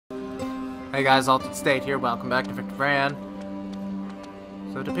Hey guys, Altered State here. Welcome back to Victor Vran.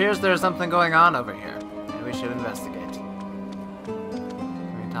 So it appears there's something going on over here, and we should investigate.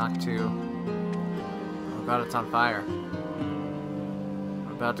 Can we talk to... Oh god, it's on fire.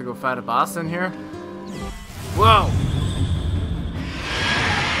 We're about to go fight a boss in here? Whoa!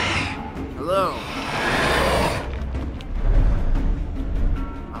 Hello!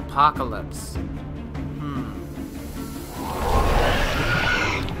 Apocalypse.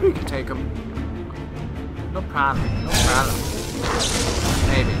 We can take him. No problem. No problem.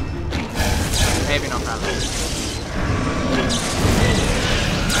 Maybe. Maybe no problem.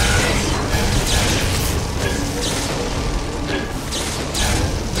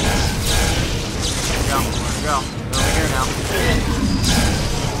 Let's go. We're over here now.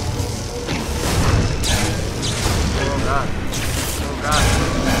 Oh god. Oh god.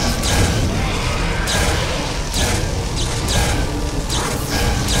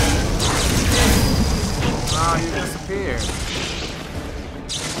 Oh, you disappeared.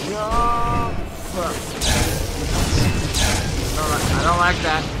 Jump! I don't like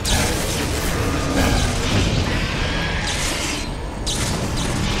that.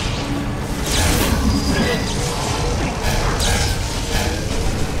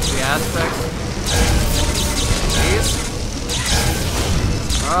 The aspects. These?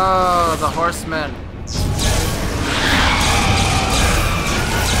 Oh, the Horsemen.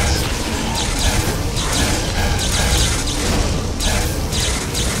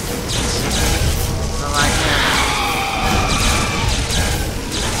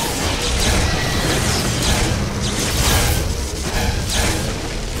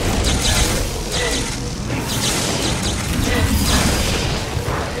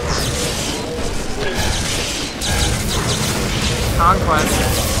 Conquest.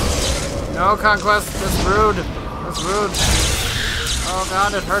 No conquest. That's rude. That's rude. Oh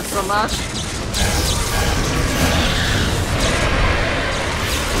god, it hurts so much.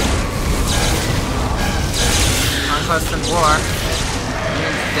 Conquest and war.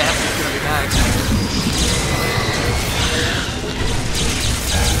 Means death is gonna be next.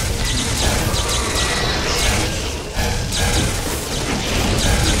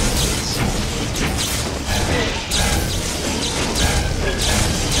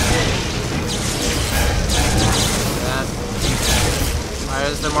 Why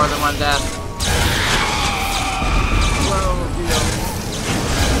is there more than one death? Whoa, deal.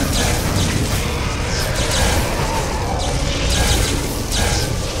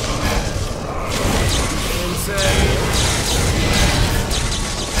 Insane.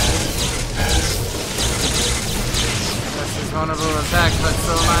 This is vulnerable to attack, but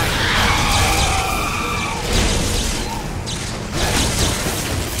so am I.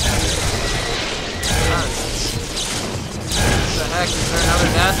 Is there another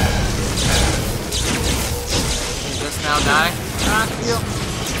death? Did you just now die? Ah, heal.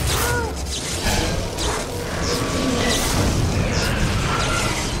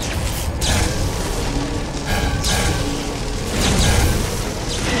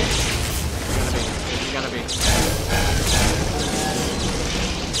 You're gonna be.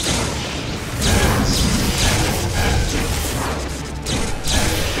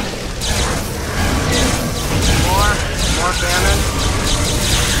 More famine.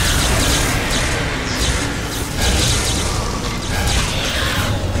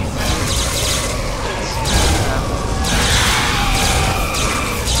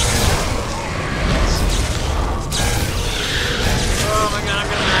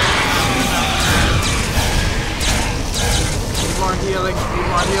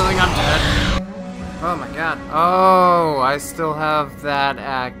 Healing, I'm dead. Oh my god. Oh, I still have that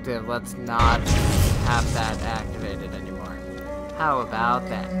active. Let's not have that activated anymore. How about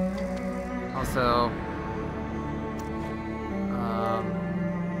that? Also,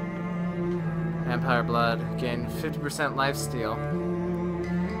 Vampire Blood. Gain 50% lifesteal.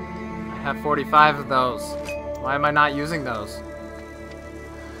 I have 45 of those. Why am I not using those?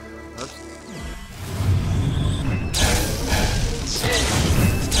 Oops.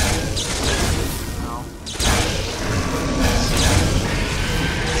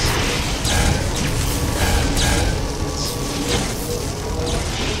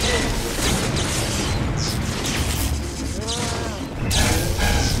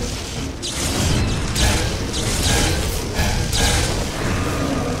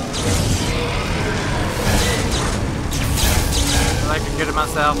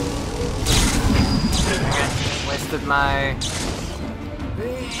 Myself. Okay, wasted my...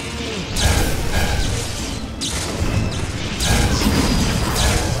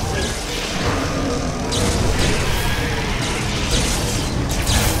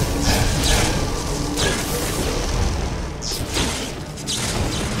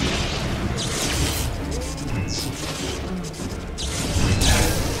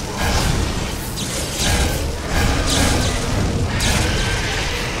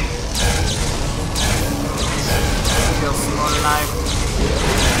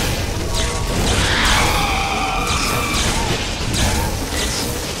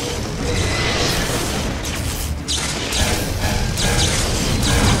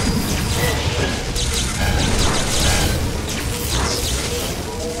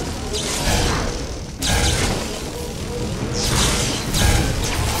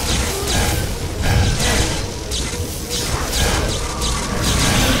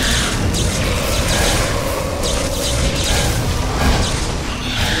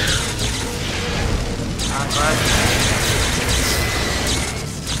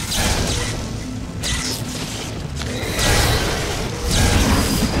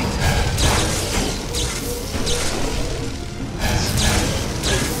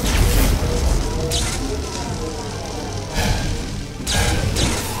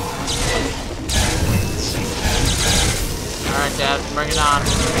 bring it on.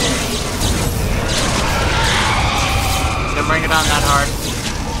 Don't bring it on that hard.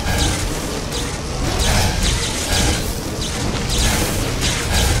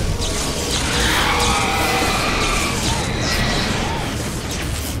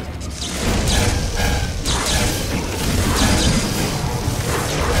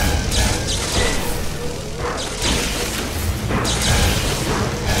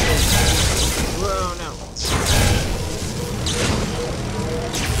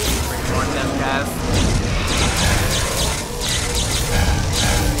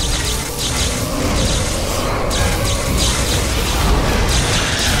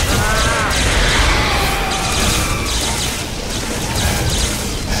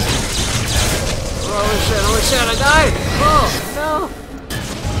 Holy shit, I died! Oh, no!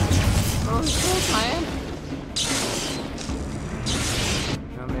 Holy shit, man!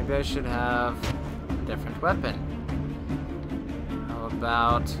 Well, maybe I should have a different weapon. How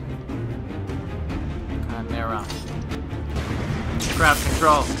about... Chimera. Crowd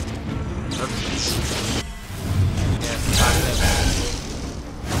control. Oops. Yes, positive.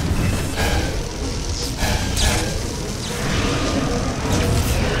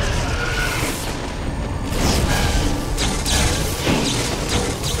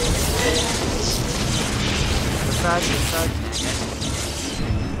 Side, side.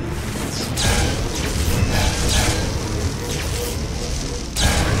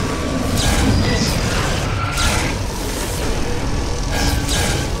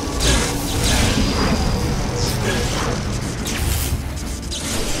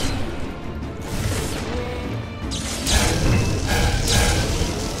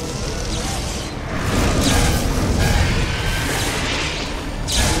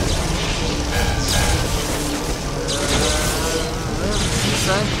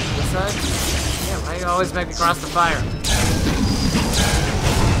 Yeah, I always make me cross the fire.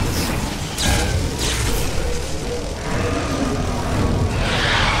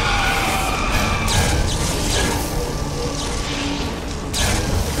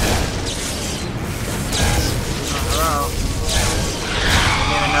 Oh, hello.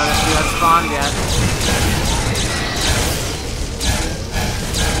 Didn't even notice you had spawned yet.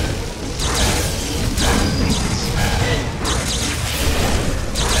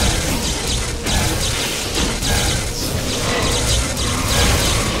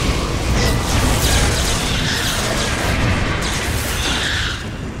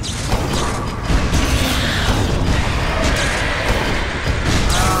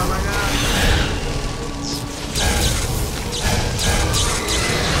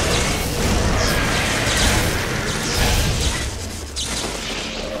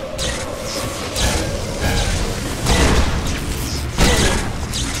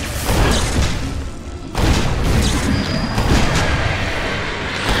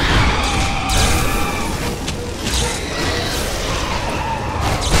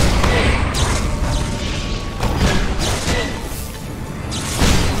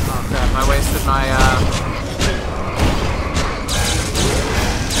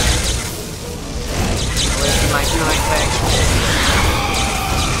 My healing thing.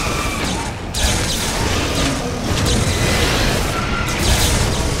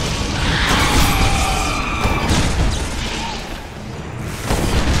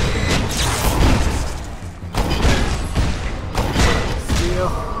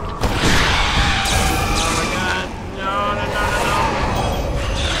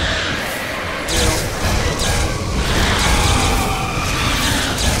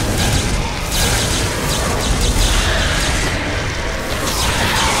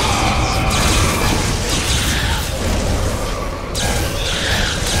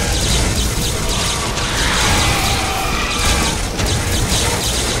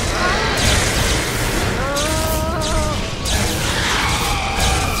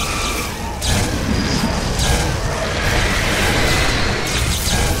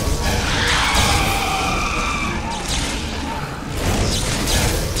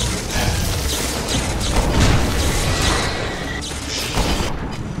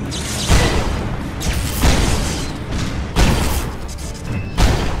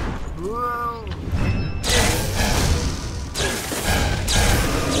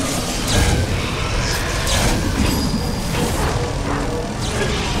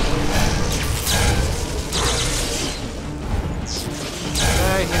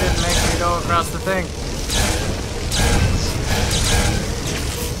 Across the thing.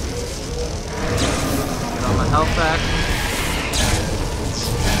 Get all my health back.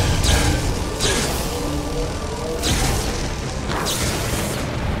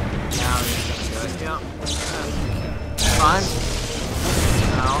 Now he's gonna do it. Yeah. Fine.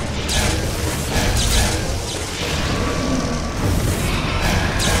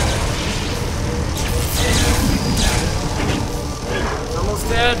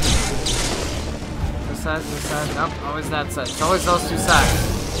 Nope, always that side. It's always those two sides.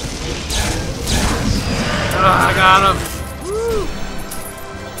 I got him! Woo!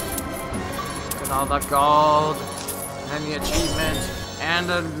 Look at all the gold, and the achievement, and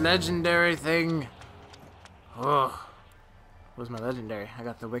the legendary thing. Oh. What was my legendary? I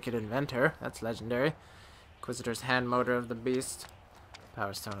got the Wicked Inventor. That's legendary. Inquisitor's Hand Motor of the Beast.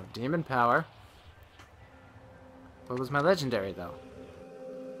 Power Stone of Demon Power. What was my legendary, though?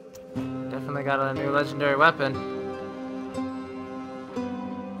 Definitely got a new legendary weapon.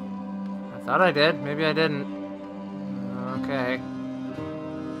 I thought I did. Maybe I didn't. Okay.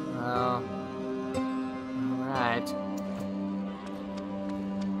 Well. Alright.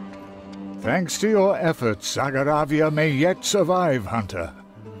 Thanks to your efforts, Zagoravia may yet survive, Hunter.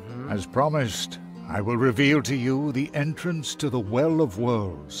 As promised, I will reveal to you the entrance to the Well of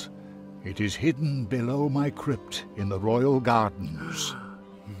Worlds. It is hidden below my crypt in the Royal Gardens.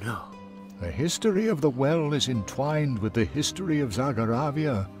 No. The history of the well is entwined with the history of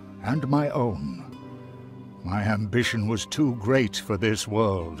Zagoravia and my own. My ambition was too great for this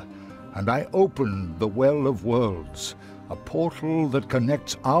world, and I opened the Well of Worlds, a portal that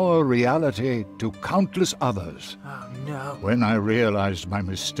connects our reality to countless others. Oh, no. When I realized my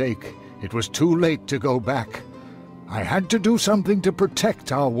mistake, it was too late to go back. I had to do something to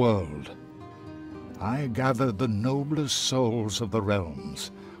protect our world. I gathered the noblest souls of the realms.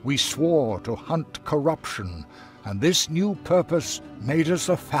 We swore to hunt corruption, and this new purpose made us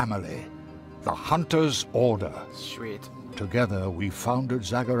a family, the Hunter's Order. Sweet. Together we founded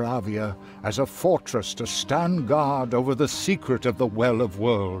Zagoravia as a fortress to stand guard over the secret of the Well of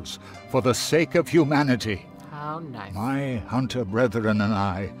Worlds for the sake of humanity. How nice. My hunter brethren and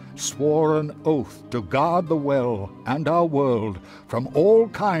I swore an oath to guard the well and our world from all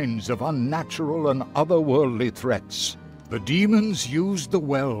kinds of unnatural and otherworldly threats. The demons used the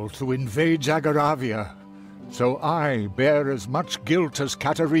well to invade Zagoravia, so I bear as much guilt as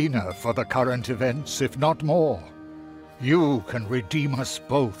Katarina for the current events, if not more. You can redeem us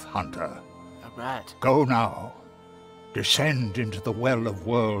both, Hunter. All right. Go now. Descend into the Well of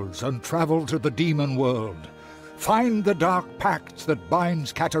Worlds and travel to the demon world. Find the dark pact that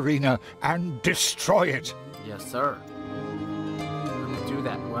binds Katarina and destroy it. Yes, sir. Let's do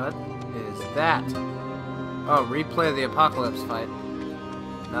that. What is that? Oh, replay the apocalypse fight.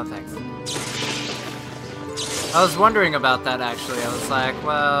 No thanks. I was wondering about that, actually. I was like,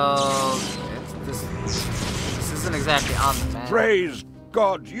 well, this isn't exactly on the map. Praise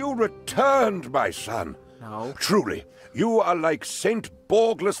God, you returned, my son. No. Truly, you are like Saint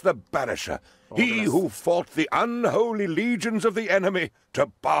Borglus the Banisher, he who fought the unholy legions of the enemy to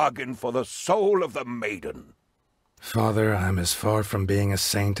bargain for the soul of the maiden. Father, I'm as far from being a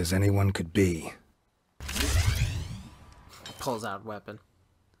saint as anyone could be. Pulls out weapon.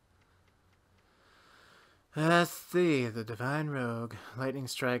 Let's see. The Divine Rogue. Lightning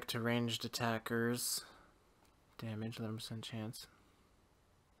Strike to ranged attackers. Damage, 11% chance.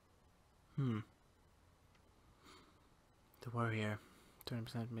 The Warrior.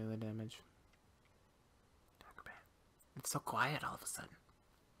 20% melee damage. It's so quiet all of a sudden.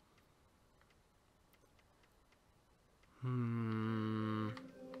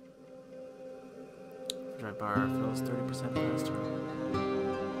 Red bar fills 30% faster.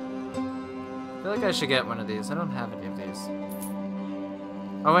 I feel like I should get one of these. I don't have any of these.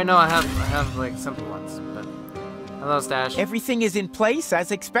 Oh wait, no, I have like simple ones, but hello, Stash. Everything is in place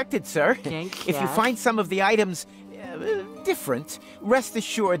as expected, sir. Thank If you you. find some of the items different, rest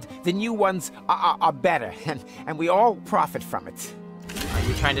assured the new ones are better, and we all profit from it. Are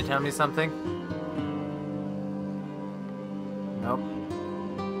you trying to tell me something? Nope.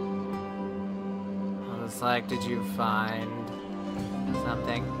 I was like, did you find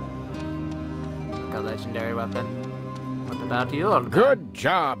something? Like a legendary weapon? What about you, old man? Good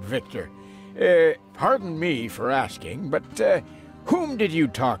job, Victor. Pardon me for asking, but whom did you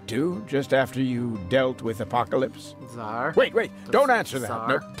talk to just after you dealt with Apocalypse? Tzar? Wait, don't answer Tzar?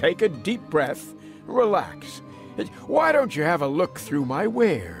 that. No, take a deep breath. Relax. Why don't you have a look through my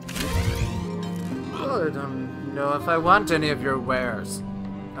wares? Oh, I don't know if I want any of your wares.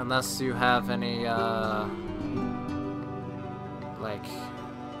 Unless you have any, like,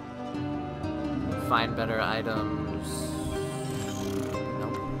 find better items.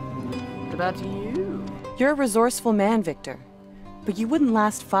 Nope. What about you? You're a resourceful man, Victor. But you wouldn't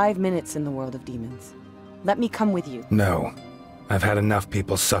last 5 minutes in the world of demons. Let me come with you. No. I've had enough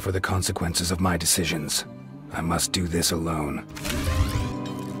people suffer the consequences of my decisions. I must do this alone.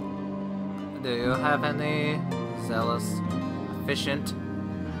 Do you have any zealous, efficient,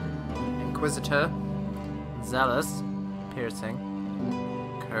 inquisitor, zealous, piercing,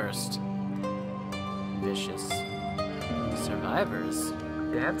 cursed, vicious. Survivors.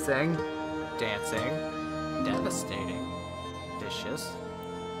 Dancing. Dancing. Devastating. Vicious.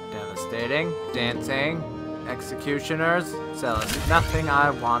 Devastating. Dancing. Executioners. Zealous. Nothing I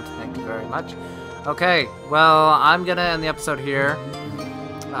want. Thank you very much. Okay, well, I'm gonna end the episode here.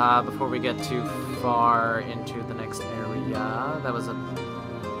 Before we get too far into the next area. That was a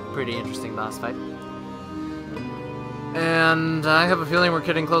pretty interesting boss fight. And I have a feeling we're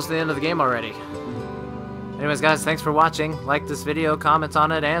getting close to the end of the game already. Anyways, guys, thanks for watching. Like this video, comment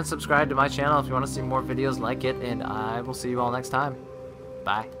on it, and subscribe to my channel if you want to see more videos like it. And I will see you all next time.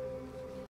 Bye.